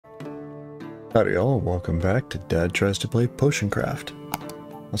Howdy y'all, welcome back to Dad Tries to Play Potion Craft.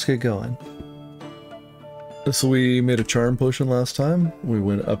 Let's get going. So we made a charm potion last time. We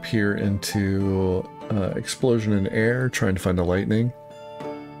went up here into explosion in air, trying to find the lightning.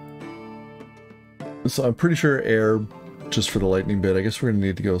 So I'm pretty sure air, just for the lightning bit. I guess we're going to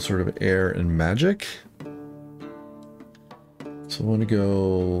need to go sort of air and magic. So I want to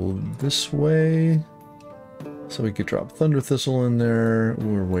go this way. So we could drop Thunder Thistle in there.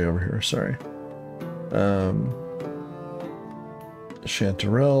 We're way over here, sorry.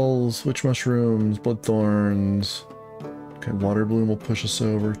 Chanterelles, witch mushrooms, bloodthorns. Okay, water bloom will push us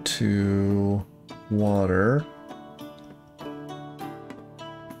over to water.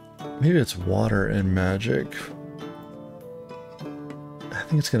 Maybe it's water and magic. I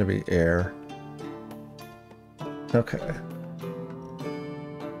think it's gonna be air. Okay.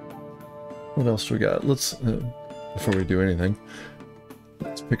 What else do we got? Let's, before we do anything,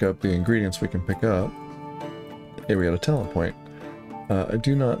 let's pick up the ingredients we can pick up. Hey, we got a talent point. I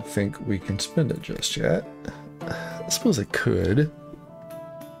do not think we can spend it just yet. I suppose I could.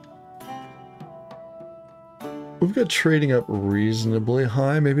 We've got trading up reasonably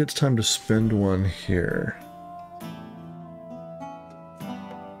high. Maybe it's time to spend one here.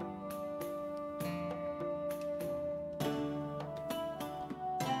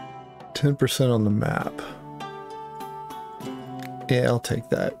 %10 on the map. Yeah, I'll take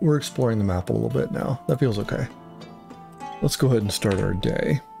that. We're exploring the map a little bit now. That feels okay. Let's go ahead and start our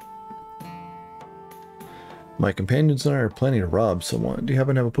day. My companions and I are planning to rob someone. Do you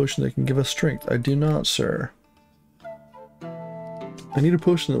happen to have a potion that can give us strength? I do not, sir. I need a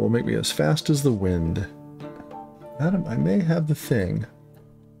potion that will make me as fast as the wind. Madam, I may have the thing.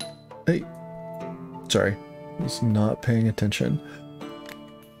 Hey. Sorry. I was not paying attention.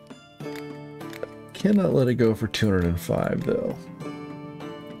 Cannot let it go for 205, though.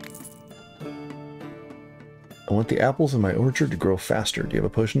 I want the apples in my orchard to grow faster. Do you have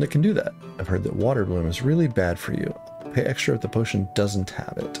a potion that can do that? I've heard that water bloom is really bad for you. Pay extra if the potion doesn't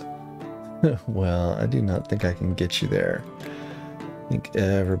have it. Well, I do not think I can get you there. I think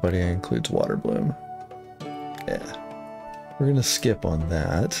everybody includes water bloom. Yeah. We're going to skip on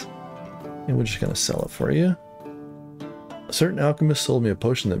that. And we're just going to sell it for you. A certain alchemist sold me a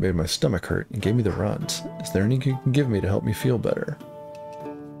potion that made my stomach hurt and gave me the runs. Is there anything you can give me to help me feel better?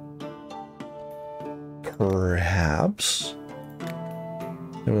 Perhaps.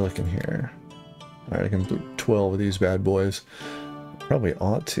 What are we looking here? Alright, I can do 12 of these bad boys. Probably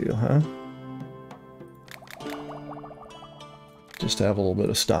ought to, huh? Just to have a little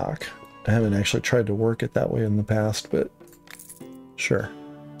bit of stock. I haven't actually tried to work it that way in the past, but sure.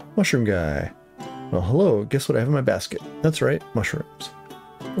 Mushroom guy. Well, hello. Guess what I have in my basket? That's right, mushrooms.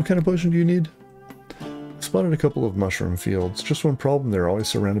 What kind of potion do you need? I spotted a couple of mushroom fields. Just one problem, they're always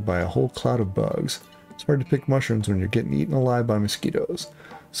surrounded by a whole cloud of bugs. It's hard to pick mushrooms when you're getting eaten alive by mosquitoes.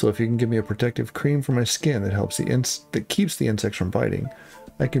 So if you can give me a protective cream for my skin that helps that keeps the insects from biting,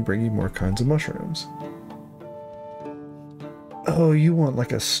 I can bring you more kinds of mushrooms. Oh, you want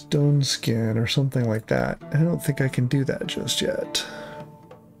like a stone skin or something like that. I don't think I can do that just yet.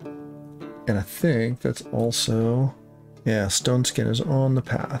 And I think that's also... Yeah, stone skin is on the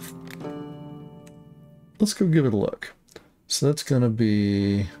path. Let's go give it a look. So that's going to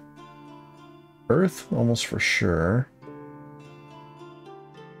be... Earth, almost for sure.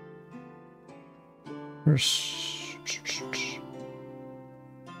 Where's...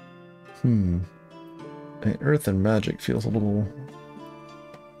 Earth and magic feels a little...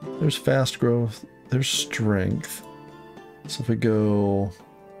 There's fast growth, there's strength. So if we go...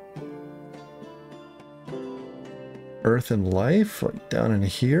 Earth and life, like down in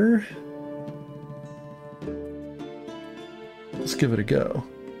here? Let's give it a go.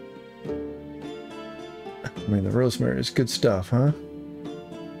 I mean, the rosemary is good stuff, huh?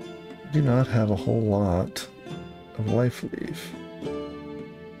 I do not have a whole lot of life leaf.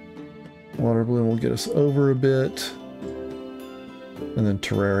 Water bloom will get us over a bit. And then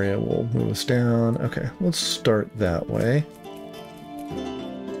Terraria will move us down. Okay, let's start that way.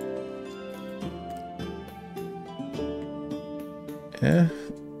 Yeah,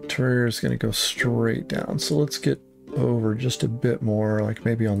 Terraria is going to go straight down. So let's get over just a bit more, like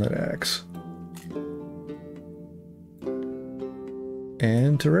maybe on that X.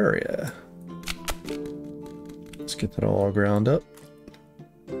 And Terraria. Let's get that all ground up.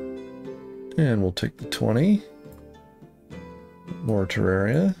 And we'll take the 20. More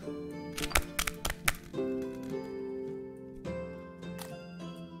Terraria.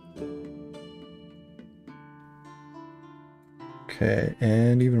 Okay,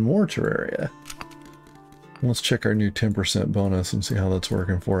 and even more Terraria. Let's check our new 10% bonus and see how that's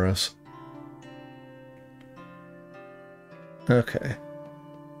working for us. Okay.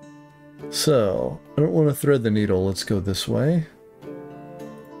 So, I don't want to thread the needle. Let's go this way.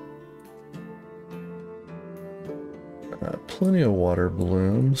 Plenty of water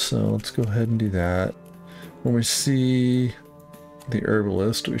blooms, so let's go ahead and do that. When we see the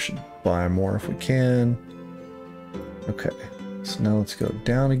herbalist, we should buy more if we can. Okay, so now let's go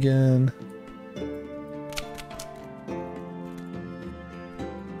down again.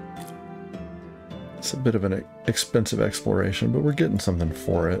 It's a bit of an expensive exploration, but we're getting something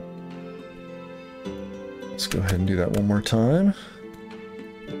for it. Let's go ahead and do that one more time.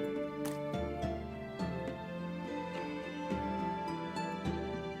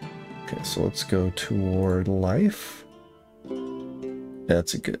 Okay, so let's go toward life.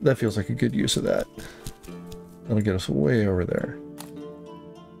 That's a good, that feels like a good use of that. That'll get us way over there.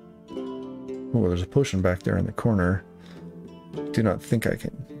 Oh, there's a potion back there in the corner. Do not think I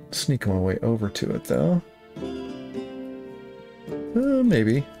can sneak my way over to it, though.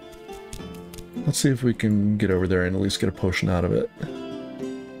 Maybe. Let's see if we can get over there and at least get a potion out of it.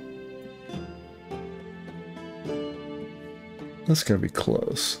 That's gonna be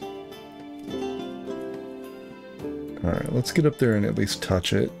close. Alright, let's get up there and at least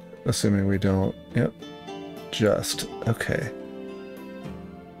touch it, assuming we don't. Yep. Just. Okay.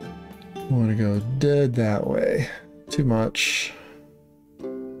 I want to go dead that way. Too much.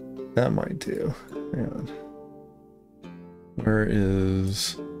 That might do. Hang on. Where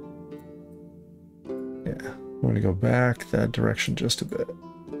is... Yeah. I want to go back that direction just a bit.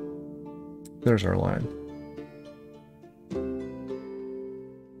 There's our line.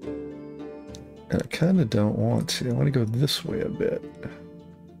 And I kind of don't want to. I want to go this way a bit.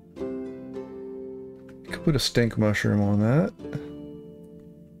 Could put a stink mushroom on that.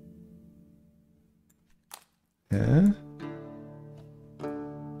 Yeah.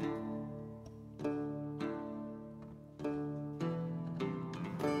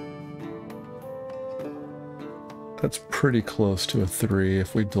 That's pretty close to a 3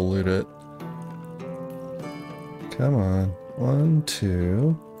 if we dilute it. Come on. 1,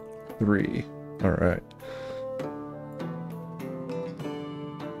 2, 3. Alright.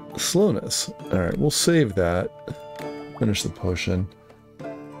 Slowness. Alright, we'll save that. Finish the potion.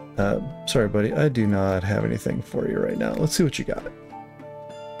 Sorry, buddy. I do not have anything for you right now. Let's see what you got.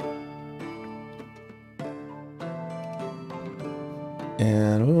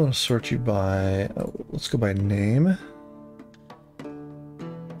 And we want to sort you by... Oh, let's go by name.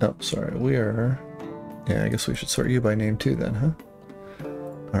 Oh, sorry. We are... Yeah, I guess we should sort you by name too then, huh?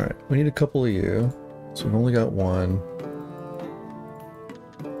 Alright, we need a couple of you. So we've only got one.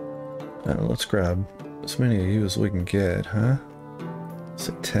 Let's grab as many of you as we can get, huh? Is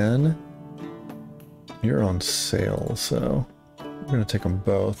it 10? You're on sale, so we're going to take them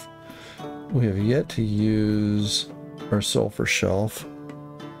both. We have yet to use our sulfur shelf.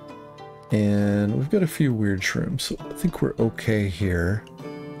 And we've got a few weird shrooms, so I think we're okay here.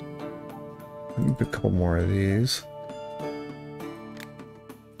 Maybe a couple more of these.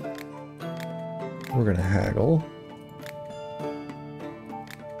 We're going to haggle.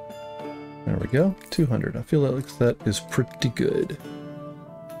 There we go, 200. I feel like that is pretty good.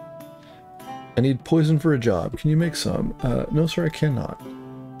 I need poison for a job. Can you make some? No, sir, I cannot.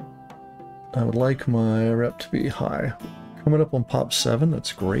 I would like my rep to be high. Coming up on pop 7,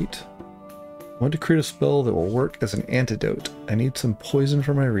 that's great. I want to create a spell that will work as an antidote. I need some poison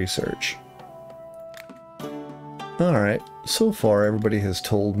for my research. Alright, so far everybody has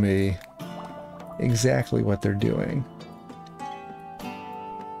told me exactly what they're doing.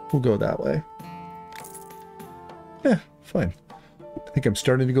 We'll go that way. Yeah, fine. I think I'm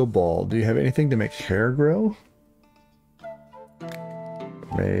starting to go bald. Do you have anything to make hair grow?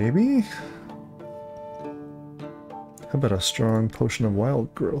 Maybe? How about a strong potion of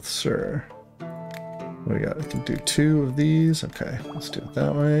wild growth, sir? What do we got? I can do 2 of these. Okay, let's do it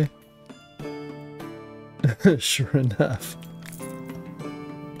that way. Sure enough.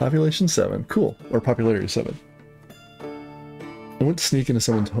 Population 7. Cool. Or popularity 7. I want to sneak into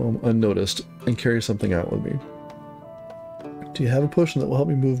someone's home unnoticed and carry something out with me. Do you have a potion that will help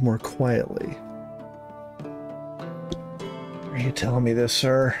me move more quietly? Are you telling me this,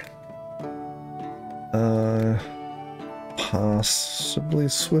 sir? Possibly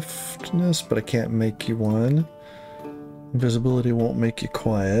swiftness, but I can't make you one. Invisibility won't make you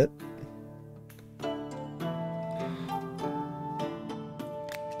quiet.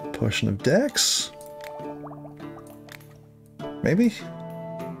 Potion of Dex? Maybe?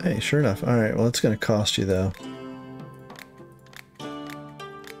 Hey, sure enough. Alright, well, it's going to cost you, though.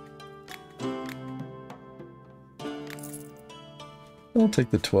 I'll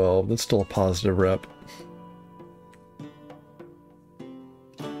take the 12. That's still a positive rep.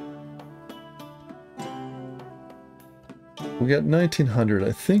 We got 1900.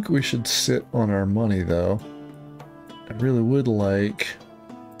 I think we should sit on our money though. I really would like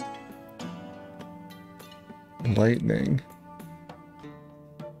lightning.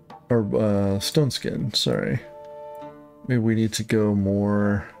 Or stone skin, sorry. Maybe we need to go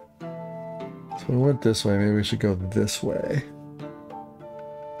more. So we went this way, maybe we should go this way.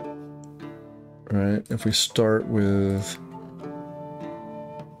 Right, if we start with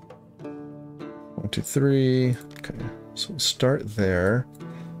 1, 2, 3. Okay, so we start there.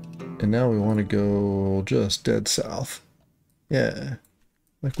 And now we want to go just dead south. Yeah,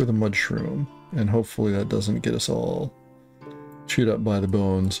 like with a mushroom. And hopefully that doesn't get us all chewed up by the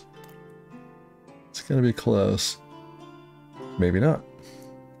bones. It's gonna be close. Maybe not.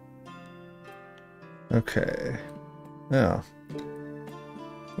 Okay. Now,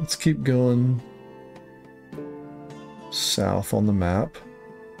 let's keep going south on the map.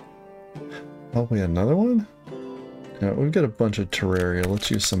 Probably another one? Yeah, we've got a bunch of terraria. Let's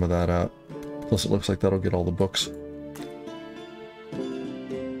use some of that up. Plus it looks like that'll get all the books.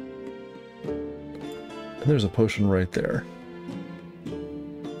 And there's a potion right there.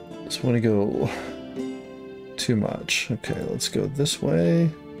 Just want to go too much. Okay, let's go this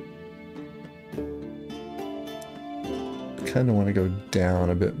way. Kind of want to go down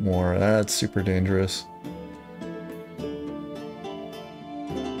a bit more. That's super dangerous.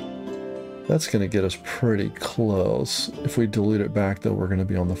 That's going to get us pretty close. If we dilute it back, though, we're going to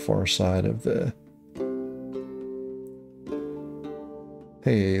be on the far side of the...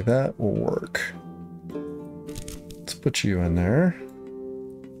 Hey, that will work. Let's put you in there.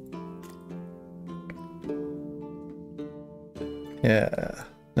 Yeah.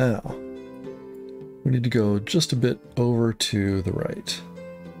 Now, we need to go just a bit over to the right.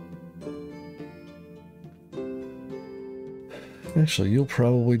 Actually, you'll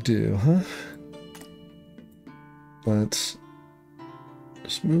probably do, huh? Let's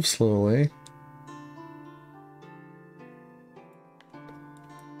just move slowly.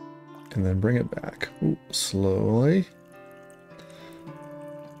 And then bring it back. Ooh, slowly.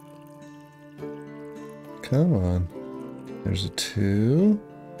 Come on. There's a 2.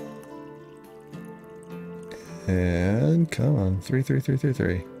 And come on. 3, 3, 3, 3,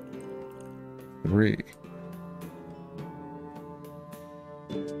 3. 3.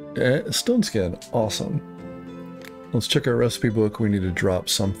 Stone skin, awesome. Let's check our recipe book. We need to drop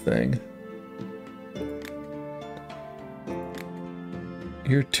something.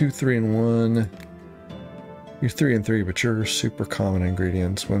 You're 2, 3, and 1. You're 3 and 3, but you're super common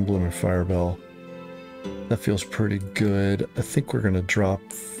ingredients. Windbloom and Firebell. That feels pretty good. I think we're gonna drop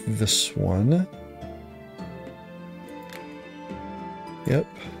this one. Yep.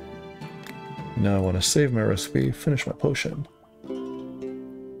 Now I want to save my recipe, finish my potion.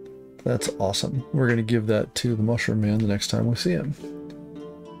 That's awesome. We're going to give that to the Mushroom Man the next time we see him.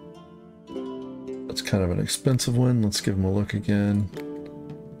 That's kind of an expensive one. Let's give him a look again.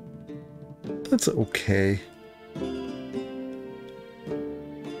 That's okay.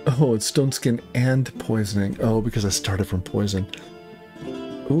 Oh, it's stone skin and poisoning. Oh, because I started from poison.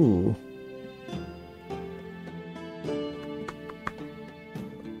 Ooh.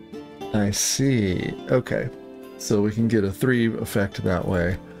 I see. Okay. So we can get a 3 effect that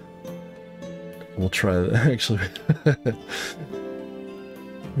way. We'll try that. Actually,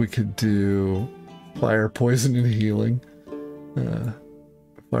 we could do fire, poison, and healing.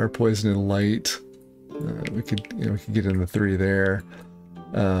 Fire, poison, and light. We could get in the 3 there.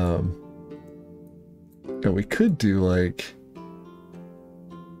 And we could do like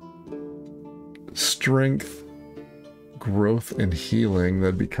strength, growth, and healing.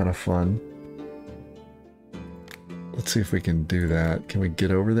 That'd be kind of fun. Let's see if we can do that. Can we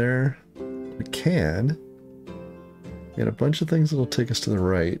get over there? We can. We got a bunch of things that'll take us to the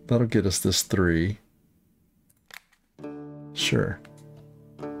right. That'll get us this 3. Sure.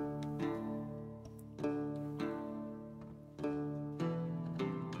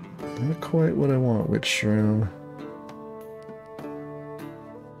 Not quite what I want, Witch Shroom.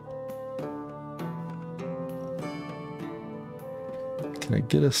 Can I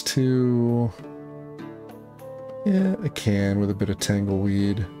get us to... Yeah, I can with a bit of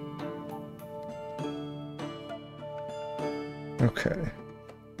Tangleweed. Okay.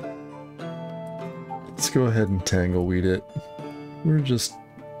 Let's go ahead and Tangleweed it. We're just...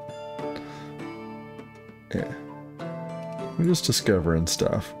 Yeah. We're just discovering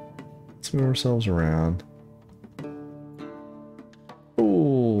stuff. Let's move ourselves around.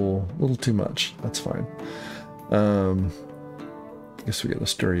 Oh, a little too much. That's fine. Guess we gotta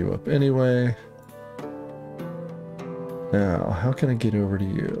stir you up anyway. Now, how can I get over to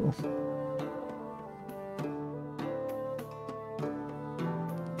you?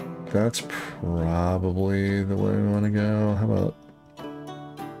 that's probably the way we want to go. How about...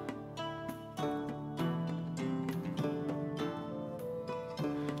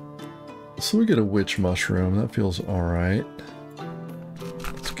 So we get a witch mushroom. That feels alright.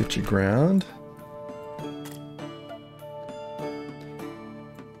 Let's get you ground.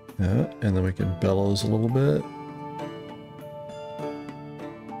 Yeah, and then we can bellows a little bit.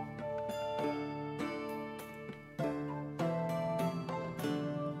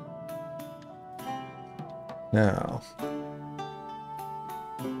 Now,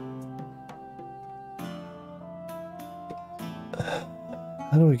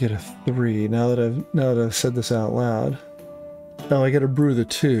 how do we get a 3 now that I've said this out loud? Oh, I gotta brew the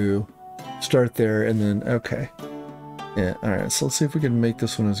 2, start there, and then okay. Yeah, alright, so let's see if we can make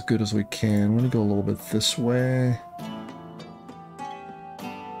this one as good as we can. I'm gonna go a little bit this way.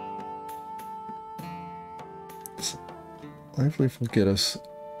 Life leaf will get us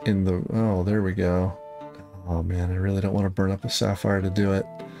in the... Oh, there we go. Oh man, I really don't want to burn up a sapphire to do it.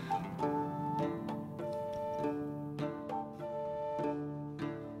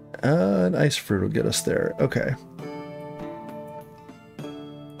 An ice fruit will get us there. Okay.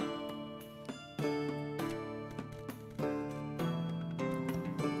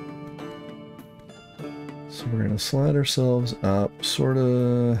 So we're going to slide ourselves up, sort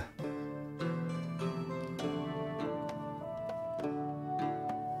of...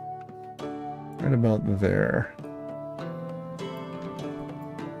 right about there.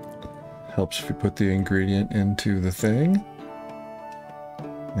 Helps if you put the ingredient into the thing.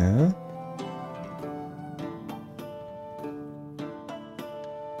 Yeah.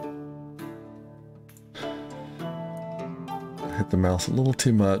 Hit the mouse a little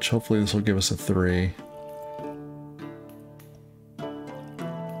too much. Hopefully this will give us a 3.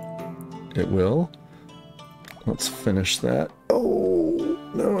 It will. Let's finish that. Oh,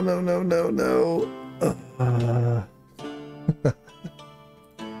 no, no, no, no, no.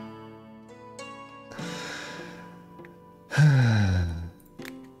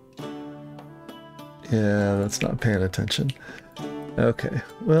 Yeah, that's not paying attention. Okay,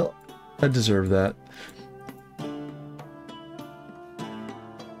 well, I deserve that.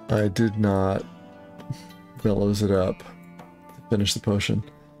 I did not bellows it up to finish the potion.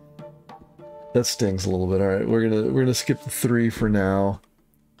 That stings a little bit. All right, we're gonna skip the 3 for now,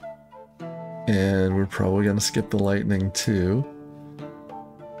 and we're probably gonna skip the lightning too.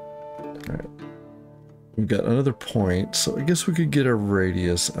 All right, we've got another point, so I guess we could get our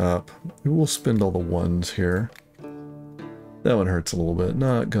radius up. Maybe we'll spend all the 1s here. That one hurts a little bit,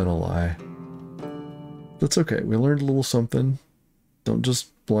 not gonna lie. That's okay. We learned a little something. Don't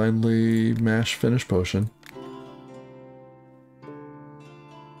just blindly mash finish potion.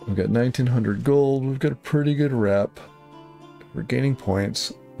 We've got 1900 gold. We've got a pretty good rep. We're gaining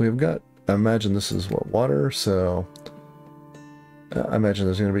points. We've got, I imagine this is what, water? So I imagine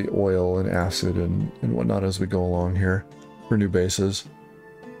there's going to be oil and acid and whatnot as we go along here for new bases.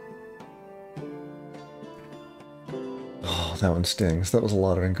 Oh, that one stings. That was a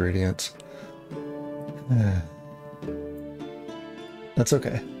lot of ingredients. That's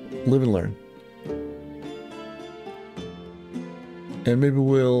okay. Live and learn. And maybe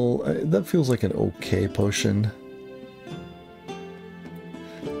we'll... that feels like an okay potion.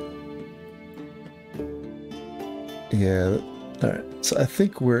 Yeah. Alright. So I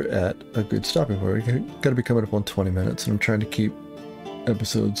think we're at a good stopping point. We're gotta be coming up on 20 minutes, and I'm trying to keep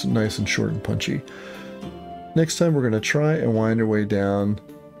episodes nice and short and punchy. Next time we're gonna try and wind our way down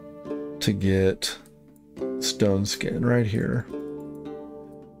to get stone skin right here.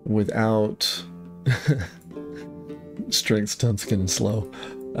 Without... strength, stone skin, and slow,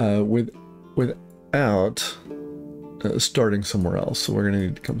 without starting somewhere else. So we're gonna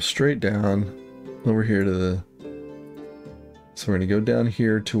need to come straight down over here to the... So we're gonna go down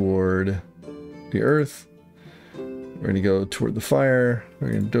here toward the earth. We're gonna go toward the fire.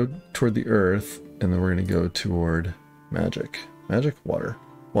 We're gonna go toward the earth, and then we're gonna go toward magic. Magic? Water.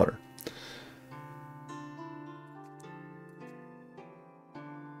 Water.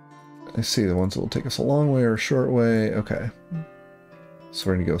 I see the ones that will take us a long way or a short way. Okay. So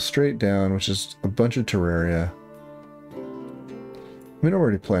we're going to go straight down, which is a bunch of terraria. We're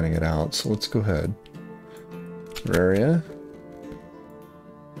already planning it out, so let's go ahead. Terraria.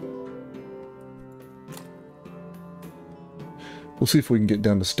 We'll see if we can get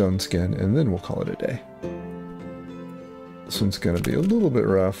down to stone skin, and then we'll call it a day. This one's going to be a little bit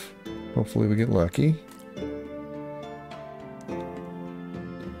rough. Hopefully we get lucky.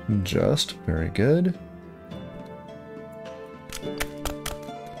 Just very good.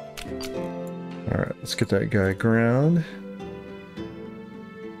 Alright, let's get that guy ground.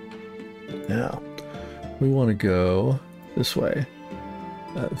 Now, we want to go this way.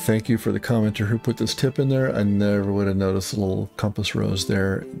 Thank you for the commenter who put this tip in there. I never would have noticed the little compass rose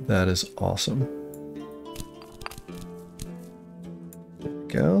there. That is awesome. There we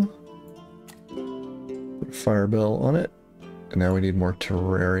go. Put a fire bell on it. And now we need more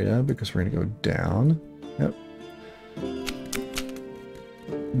terraria because we're going to go down. Yep.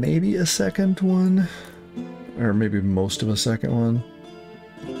 Maybe a second one. Or maybe most of a second one.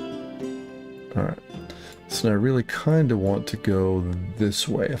 Alright. So I really kind of want to go this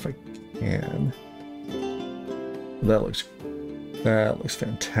way if I can. That looks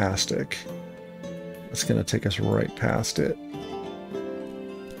fantastic. It's going to take us right past it.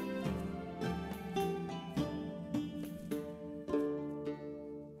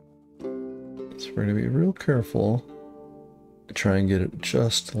 So we're going to be real careful and try and get it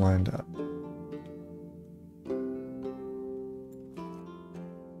just lined up.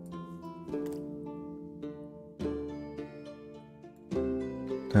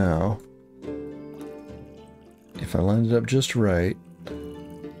 Now, if I lined it up just right,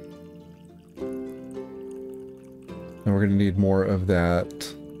 and we're going to need more of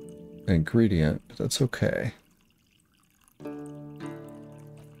that ingredient, but that's okay.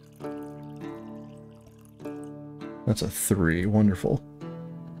 That's a 3. Wonderful.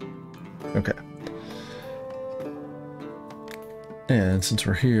 Okay. And since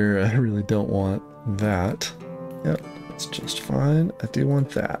we're here, I really don't want that. Yep. That's just fine. I do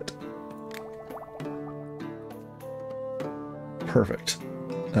want that. Perfect.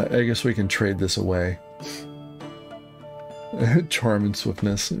 I guess we can trade this away. Charm and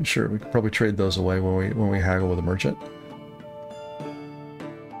swiftness. Sure, we could probably trade those away when we haggle with a merchant.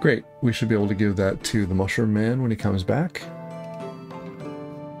 Great. We should be able to give that to the mushroom man when he comes back.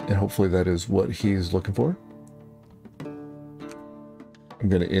 And hopefully that is what he's looking for. I'm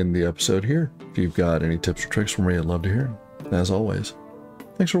going to end the episode here. If you've got any tips or tricks for me, I'd love to hear them. As always,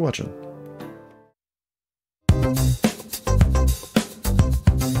 thanks for watching.